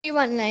Hi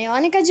everyone,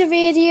 Nayonika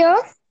Javed here.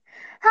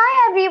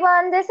 Hi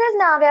everyone, this is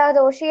Navya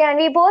Doshi and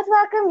we both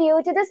welcome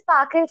you to the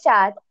Sparkle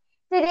Chat.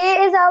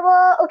 Today is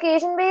our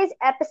occasion-based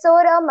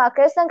episode of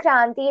Makar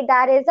Sankranti,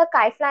 that is a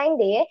kite flying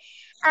day.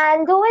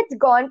 And though it's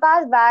gone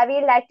past by,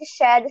 we'd like to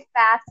share the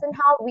facts and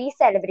how we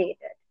celebrate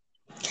it.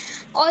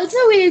 Also,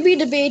 we'll be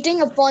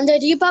debating upon the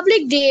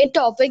Republic Day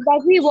topic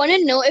that we want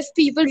to know if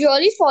people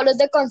really follow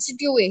the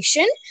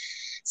Constitution.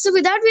 So,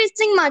 without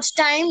wasting much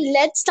time,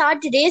 let's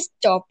start today's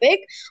topic.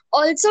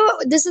 Also,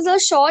 this is a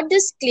short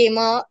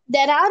disclaimer.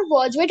 There are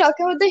words, we're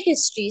talking about the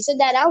history, so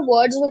there are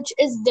words which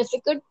is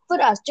difficult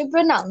for us to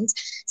pronounce.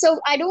 So,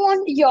 I don't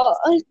want you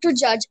all to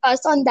judge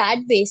us on that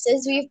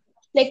basis.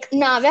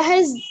 Navya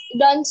has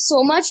done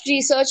so much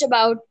research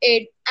about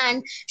it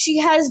and she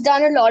has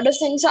done a lot of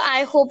things. So,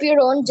 I hope you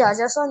don't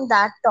judge us on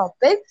that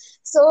topic.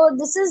 So,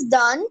 this is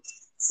done.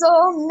 So,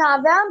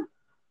 Navya,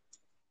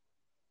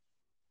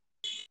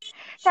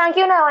 Thank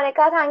you,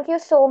 Nayonika. Thank you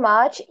so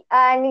much.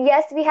 And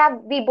yes,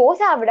 we both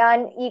have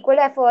done equal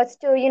efforts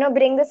to,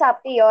 bring this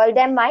up to you all.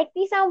 There might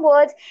be some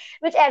words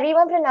which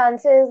everyone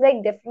pronounces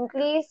like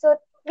differently. So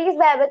please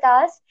bear with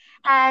us.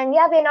 And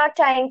yeah, we're not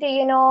trying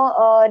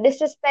to,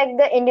 disrespect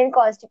the Indian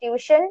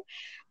Constitution.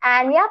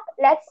 And yeah,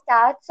 let's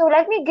start. So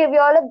let me give you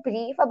all a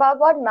brief about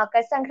what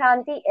Makar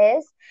Sankranti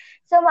is.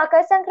 So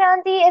Makar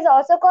Sankranti is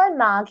also called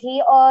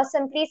Maghi or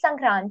simply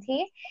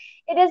Sankranti.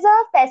 It is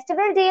a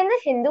festival day in the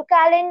Hindu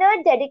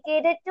calendar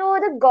dedicated to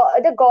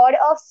the god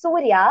of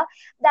Surya,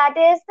 that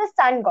is the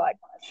sun god.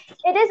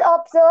 It is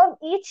observed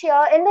each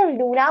year in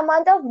the lunar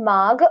month of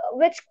Magh,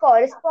 which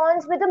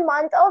corresponds with the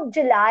month of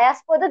July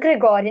as per the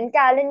Gregorian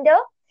calendar.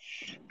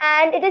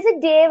 And it is a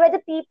day where the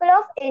people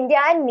of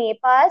India and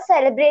Nepal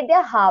celebrate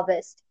their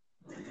harvest.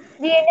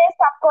 The Indian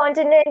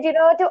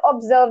subcontinent, to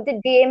observe the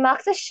day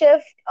marks a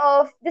shift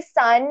of the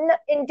sun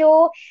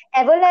into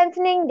ever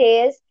lengthening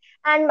days,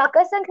 and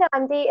Makar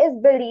Sankranti is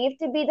believed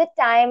to be the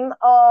time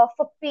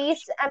for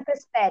peace and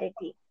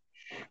prosperity.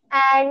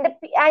 And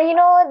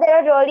there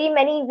are really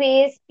many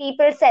ways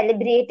people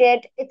celebrate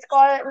it. It's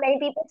called Many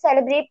people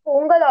celebrate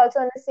Pongal also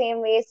in the same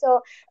way.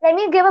 So let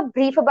me give a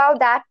brief about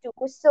that too.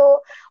 So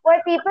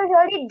what people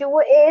really do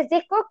is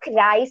they cook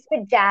rice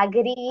with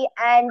jaggery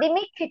and they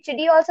make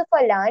khichdi also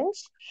for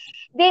lunch.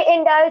 They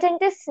indulge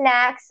into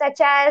snacks such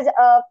as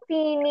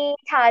peeni,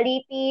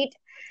 thali peet,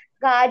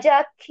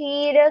 gaja,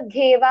 kheer,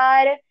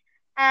 ghevar,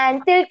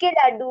 and til ke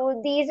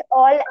laddu. These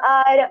all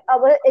are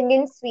our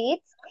Indian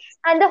sweets.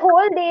 And the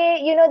whole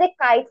day, they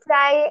kite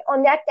fly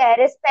on their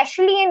terrace,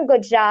 especially in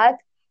Gujarat.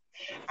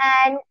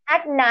 And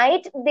at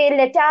night, they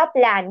lit up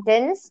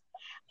lanterns.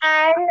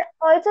 And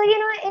also,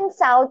 in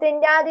South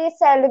India, they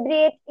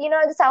celebrate,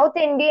 the South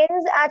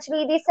Indians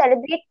actually they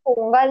celebrate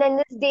Pongal in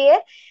this day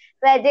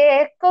where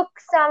they cook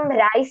some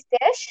rice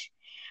dish.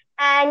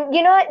 And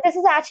this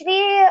is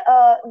actually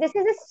this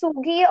is the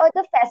Sugi or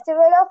the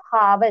festival of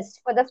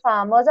harvest for the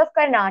farmers of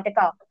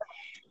Karnataka.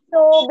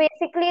 So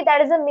basically,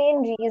 that is the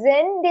main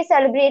reason they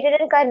celebrated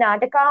in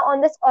Karnataka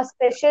on this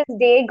auspicious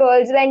day.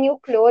 Girls wear new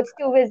clothes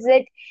to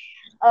visit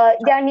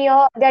their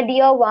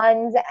dear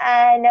ones,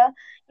 and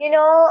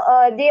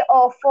they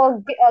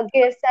offer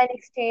gifts and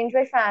exchange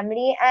with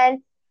family.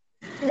 And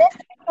this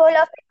ritual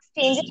of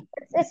exchanging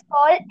gifts is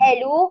called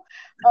Elu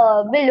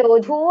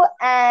Bilodhu,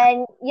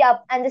 and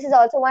yep, and this is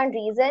also one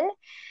reason.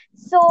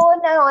 So,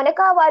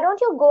 Nayonika, why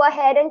don't you go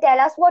ahead and tell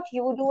us what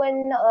you do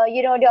in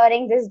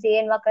during this day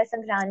in Makar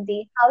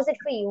Sankranti? How's it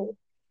for you?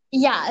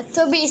 yeah,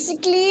 so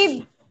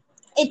basically,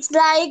 it's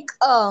like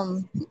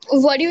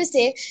what do you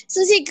say,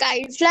 so see,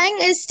 kite flying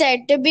is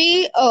said to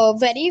be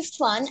very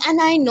fun,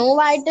 and I know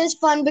why it is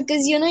fun,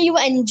 because you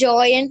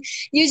enjoy and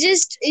you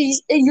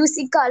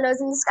see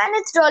colors in the sky and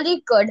it's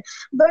really good.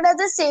 But at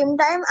the same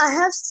time, I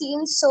have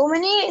seen so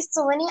many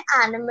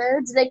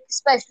animals, like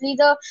especially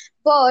the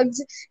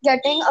birds,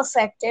 getting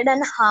affected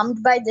and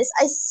harmed by this.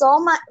 I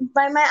saw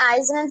by my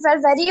eyes and it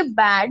felt very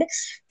bad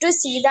to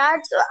see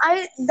that. So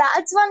I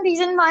that's one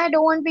reason why I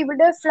don't want people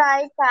to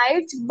fly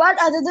kites. But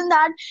other than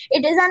that,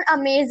 it is an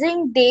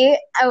amazing day.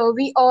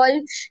 We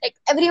all, like,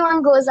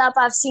 everyone goes up.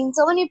 I've seen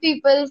so many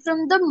people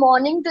from the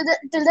morning to the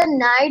till the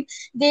night.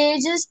 They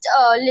just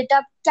lit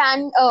up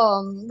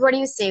what do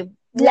you say,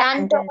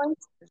 Lantern.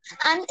 lanterns.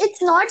 And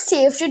it's not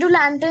safe to do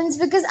lanterns,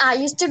 because I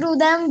used to do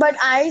them, but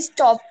I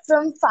stopped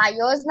from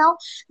fires now,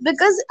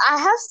 because I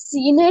have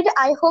seen it.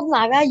 I hope,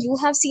 Naga, you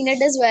have seen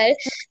it as well.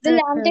 The Mhm.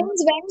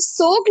 lanterns went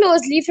so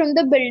closely from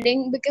the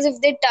building, because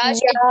if they touch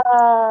it,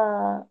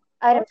 Yeah,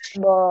 I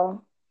remember.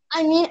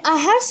 I mean, I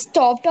have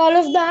stopped all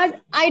of that.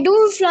 I do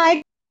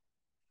fly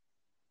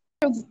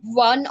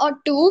one or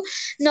two,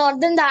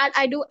 not than that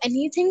I do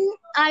anything.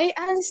 I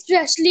And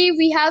especially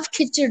we have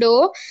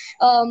khichdo.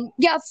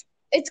 Yeah,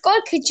 it's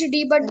called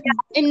khichdi, but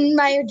in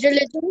my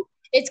religion,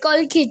 it's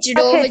called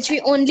khichdo, Okay. which we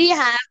only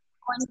have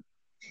on,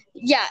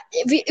 yeah,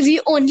 we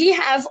only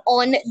have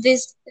on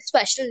this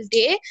special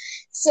day.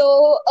 So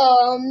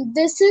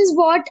this is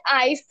what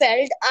I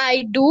felt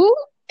I do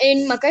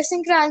in Makar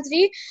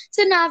Sankranti.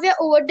 So Navya,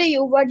 over to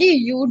you. What do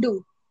you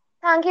do?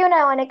 Thank you,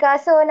 Nayonika.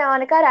 So,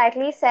 Nayonika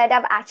rightly said,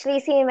 I've actually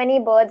seen many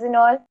birds and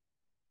all.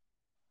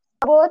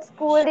 both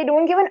school, they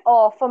don't give an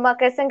off for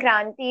Makar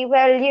Sankranti.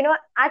 Well,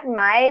 at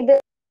my, they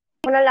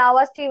don't allow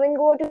us to even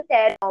go to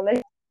terrace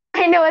normally.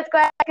 I know it's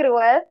quite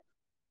cruel.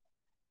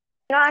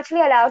 We're not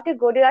actually allowed to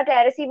go to our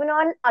terrace even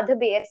on other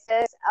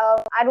bases.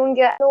 I don't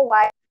know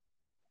why.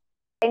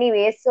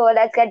 Anyway, so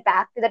let's get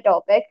back to the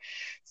topic.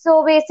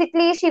 So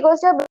basically, she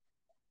goes to a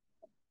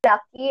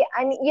lucky,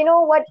 and you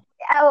know what?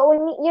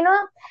 Only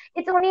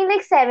it's only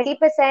like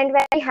 70%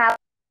 when we have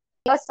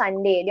a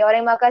Sunday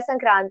during Makar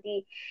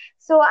Sankranti.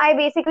 So I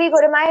basically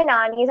go to my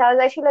nanny's house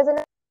where she lives in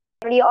a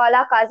family. All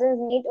our cousins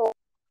meet over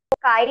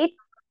kite,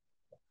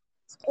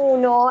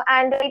 Uno,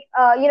 and like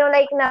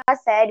like Nana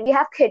said, we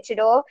have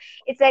khichdo.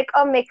 It's like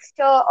a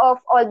mixture of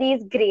all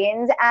these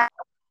grains and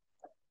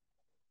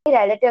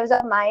relatives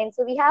of mine.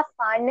 So we have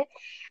fun.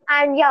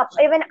 And yeah,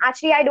 even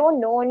actually, I don't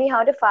know only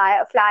how to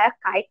fly a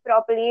kite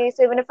properly.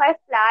 So even if I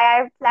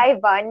fly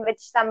one, which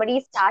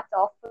somebody starts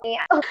off for me,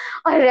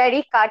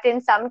 already cut in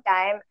some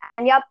time.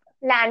 And yeah,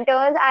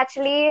 lanterns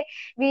actually,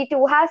 we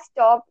too have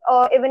stopped.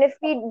 Even if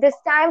we this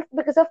time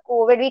because of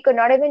COVID, we could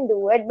not even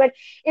do it. But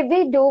if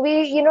we do,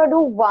 we do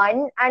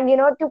one and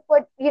to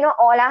put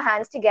all our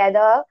hands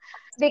together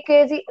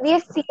because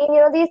we've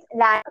seen these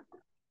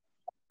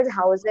lanterns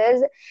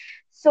houses.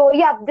 So,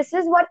 yeah, this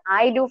is what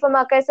I do for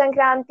Makar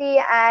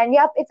Sankranti, and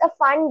yep, it's a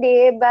fun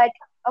day, but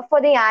for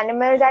the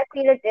animals, I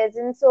feel it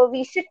isn't. So,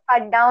 we should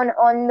cut down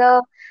on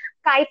the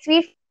kites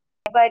we fly,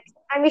 but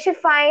and we should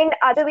find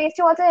other ways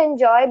to also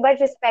enjoy but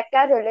respect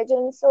our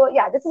religion. So,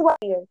 yeah, this is what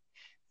I feel.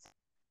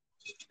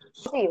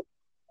 See you.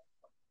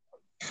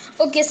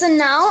 Okay, so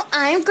now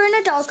I'm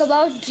going to talk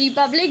about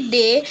Republic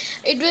Day.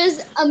 It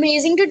was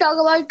amazing to talk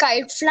about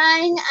kite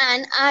flying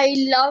and I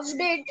loved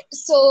it.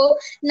 So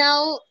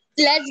now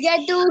let's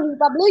get to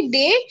Republic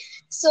Day.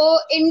 So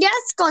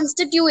India's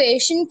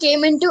constitution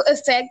came into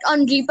effect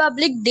on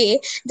Republic Day,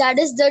 that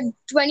is the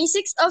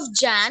 26th of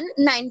Jan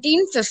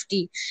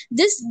 1950.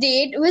 This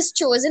date was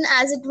chosen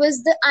as it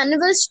was the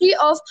anniversary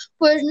of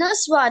Purna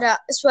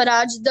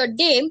Swaraj, the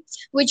day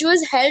which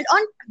was held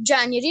on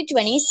January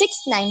 26,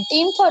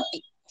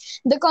 1930.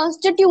 The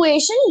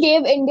Constitution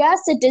gave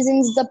India's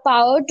citizens the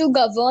power to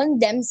govern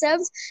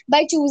themselves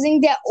by choosing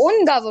their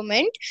own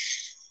government.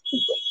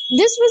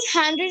 This was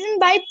handwritten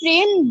by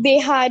Prem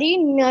Behari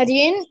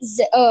Narayan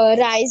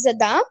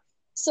Raizada.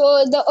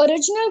 So, the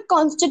original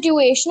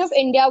Constitution of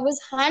India was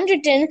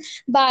handwritten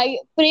by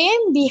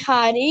Prem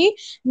Bihari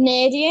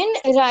Narayan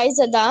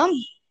Raizada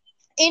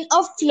in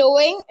a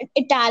flowing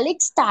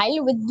italic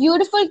style with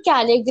beautiful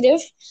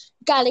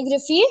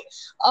calligraphy.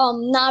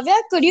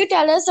 Navya, could you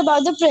tell us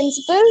about the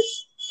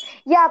principles?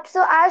 Yep,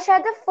 so I'll share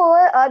the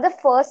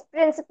first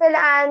principle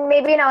and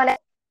maybe now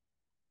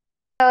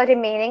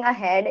remaining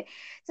ahead.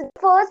 So the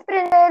first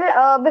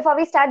principle, before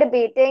we start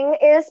debating,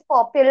 is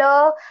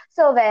popular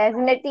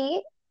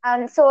sovereignty.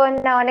 And so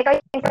now, Nika,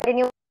 you can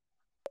continue.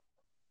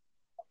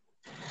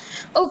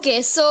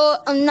 Okay, so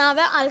now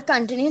I'll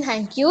continue.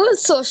 Thank you.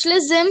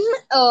 Socialism.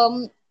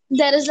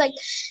 There is like,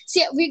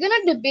 see, we're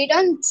gonna debate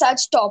on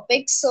such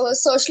topics. So,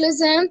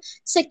 socialism,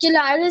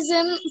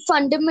 secularism,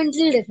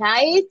 fundamental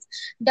rights,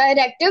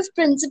 directive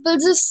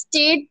principles of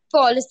state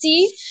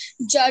policy,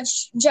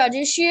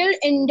 judicial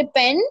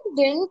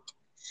independent,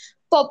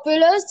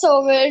 popular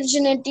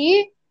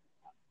sovereignty.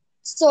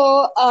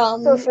 So,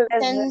 then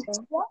Socialism.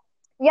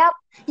 Yep,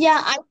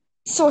 yeah,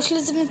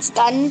 socialism is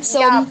done. So,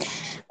 yep,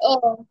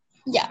 uh,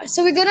 yeah,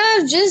 so we're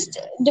gonna just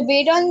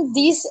debate on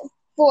these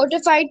 4 to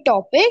 5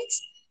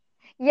 topics.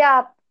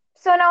 yep.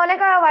 So now,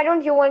 Nika, why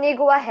don't you only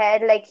go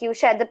ahead, like you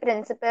shared the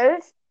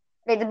principles,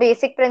 like the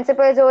basic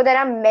principles, or there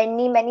are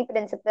many, many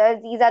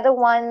principles. These are the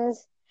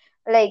ones,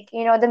 like,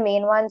 the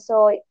main ones.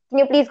 So can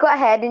you please go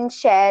ahead and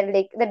share,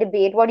 like, the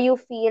debate? What do you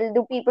feel?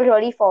 Do people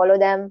really follow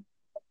them?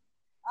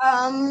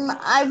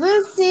 I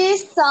will say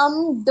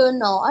some do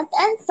not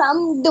and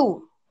some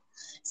do.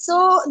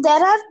 So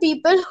there are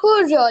people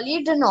who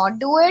really do not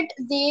do it.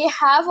 They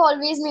have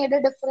always made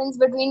a difference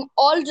between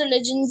all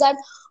religions that,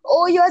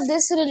 oh, you are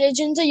this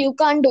religion, so you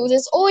can't do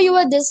this. Oh, you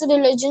are this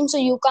religion, so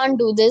you can't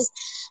do this.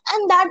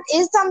 And that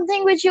is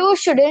something which you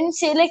shouldn't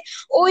say, like,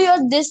 oh,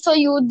 you're this, so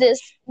you this.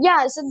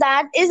 Yeah, so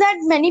that is that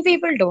many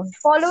people don't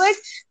follow it,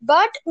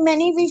 but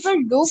many people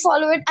do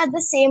follow it at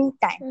the same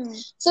time. Hmm.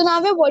 So,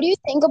 Navya, what do you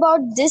think about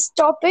this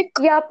topic?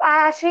 Yep,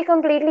 I actually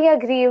completely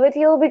agree with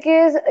you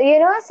because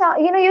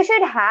you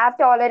should have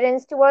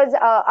tolerance towards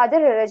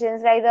other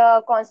religions, like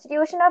the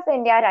Constitution of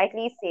India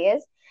rightly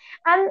says,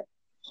 and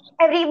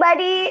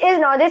everybody is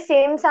not the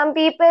same. Some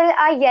people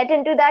are yet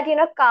into that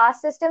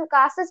caste system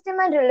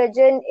and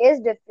religion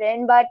is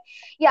different, but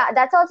yeah,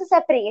 that's also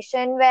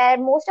separation where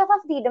most of our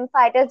freedom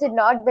fighters did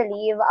not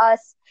believe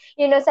us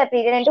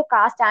separated into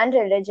caste and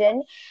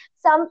religion.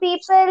 Some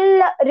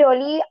people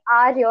really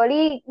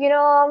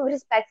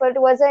respectful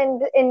towards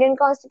the Indian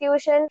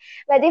constitution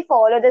where they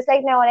follow this,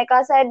 like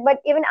Naonika said,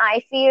 but even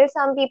I feel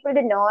some people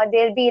do not.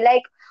 They'll be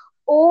like,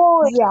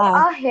 Oh,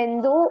 Yeah. you're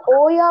Hindu,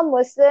 oh, you're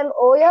Muslim,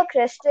 oh, you're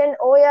Christian,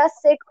 oh, you're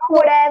Sikh,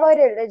 whatever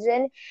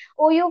religion,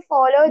 oh, you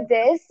follow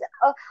this,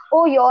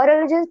 oh, your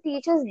religion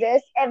teaches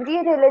this. Every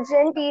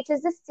religion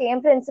teaches the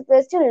same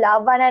principles to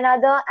love one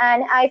another,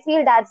 and I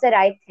feel that's the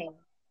right thing.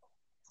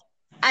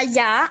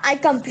 Yeah, I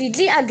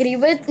completely agree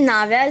with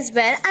Navya as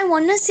well. I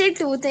want to say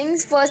two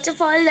things. First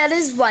of all, there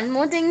is one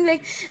more thing.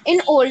 Like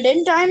in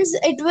olden times,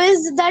 it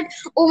was that,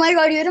 oh my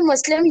god, you're a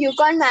Muslim, you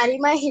can't marry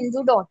my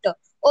Hindu daughter.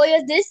 Oh,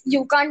 you're this,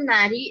 you can't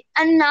marry.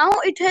 And now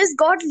it has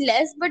got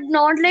less, but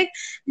not like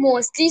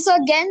mostly. So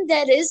again,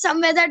 there is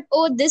somewhere that,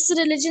 oh, this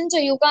religion, so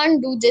you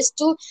can't do this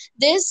to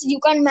this, you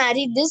can't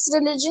marry this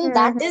religion,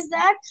 that Mhm. is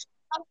that.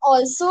 And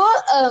also,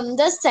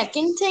 the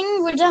second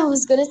thing which I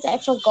was gonna say, I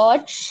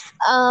forgot.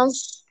 Um,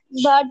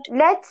 but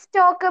Let's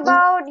talk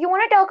mm, about, you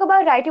want to talk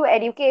about right to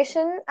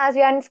education as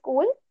we are in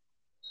school?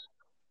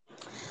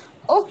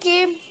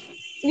 okay,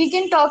 we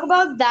can talk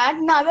about that.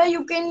 Navya,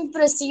 you can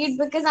proceed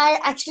because I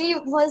actually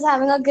was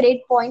having a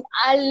great point.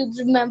 I'll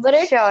remember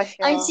it Sure,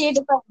 and sure. say it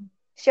again.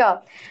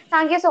 Sure.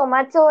 Thank you so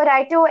much. So,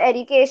 right to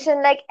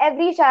education, like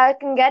every child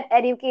can get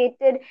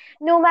educated,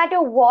 no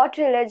matter what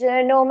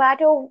religion, no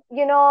matter,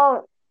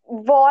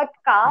 what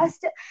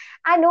caste,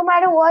 and no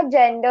matter what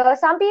gender.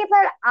 Some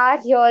people are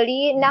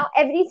really, now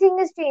everything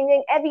is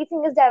changing,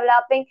 everything is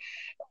developing.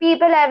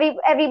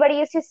 Everybody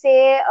used to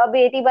say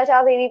beti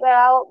bachao baby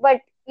padhao,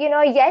 but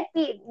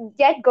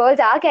yet girls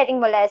are getting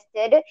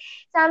molested.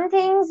 Some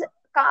things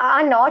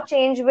are not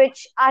changed,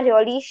 which are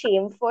really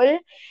shameful.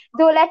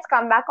 Though let's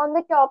come back on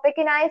the topic,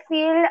 and I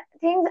feel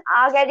things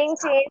are getting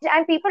changed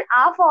and people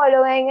are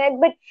following it.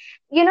 But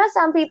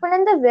some people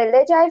in the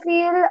village, I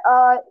feel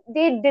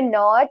they do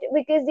not,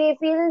 because they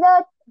feel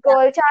the Yeah.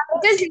 girl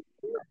child. Because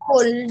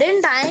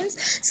olden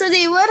times, so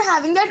they were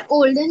having that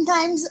olden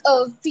times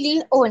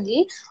feel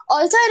only.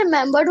 Also, I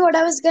remembered what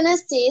I was gonna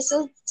say,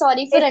 so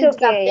sorry for It's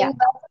okay, yeah. interrupting.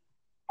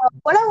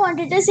 What I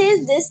wanted to say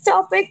is this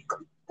topic,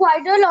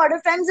 quite a lot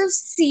of times I've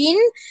seen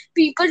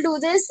people do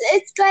this.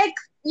 It's like,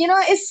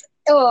 if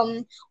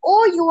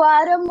oh, you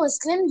are a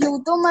Muslim,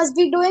 you too must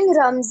be doing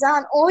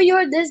Ramzan. Oh,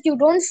 you're this, you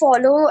don't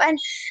follow, and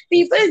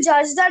people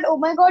judge that. Oh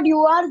my God, you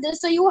are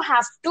this, so you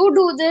have to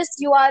do this.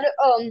 You are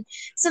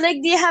so like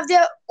they have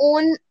their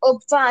own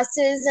fasts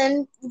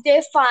and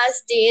their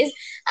fast days,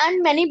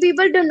 and many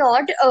people do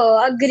not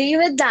agree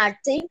with that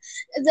thing.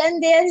 Then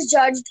they're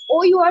judged,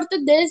 oh, you are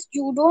to this,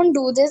 you don't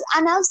do this,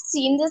 and I've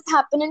seen this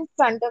happen in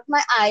front of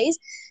my eyes.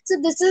 So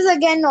this is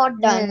again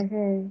not done.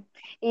 Mm-hmm.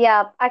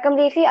 Yeah, I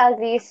completely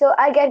agree. So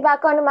I get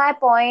back on my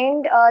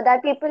point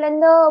that people in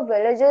the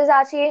villages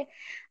actually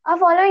are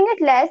following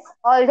it less,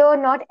 although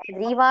not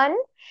everyone.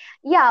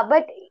 Yeah,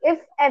 but if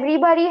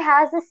everybody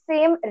has the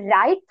same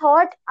right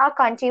thought, our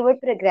country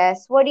would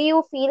progress. What do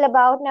you feel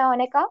about now,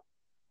 Anika?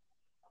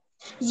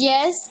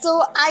 Yes,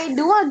 so I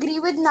do agree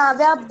with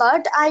Navya,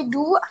 but I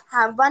do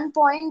have one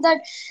point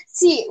that,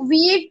 see,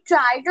 we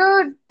try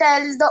to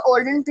tell the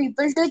olden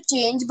people to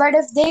change, but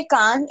if they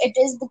can't, it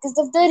is because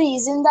of the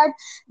reason that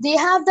they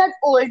have that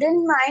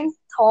olden mind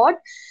thought.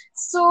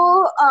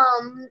 So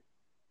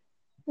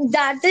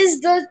that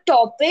is the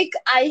topic.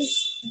 I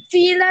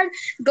feel that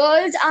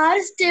girls are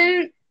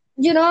still,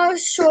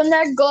 shown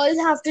that girls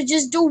have to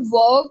just do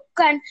work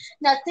and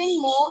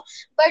nothing more,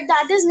 but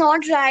that is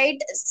not right.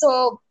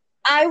 So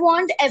I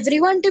want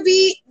everyone to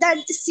be that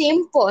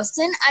same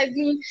person. I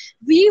mean,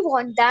 we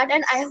want that,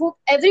 and I hope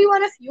every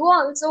one of you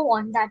also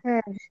want that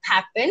Hmm.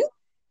 happen.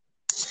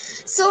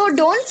 So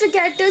don't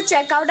forget to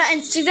check out our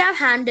Instagram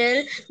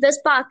handle, the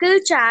Sparkle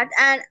Chat,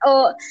 and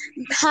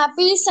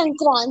happy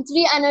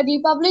Sankrantri and a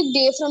Republic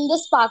Day from the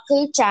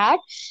Sparkle Chat.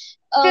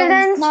 Till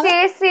then, Now,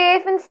 stay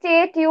safe and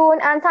stay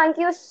tuned, and thank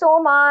you so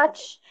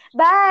much.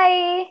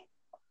 Bye.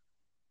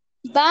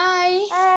 bye. Bye.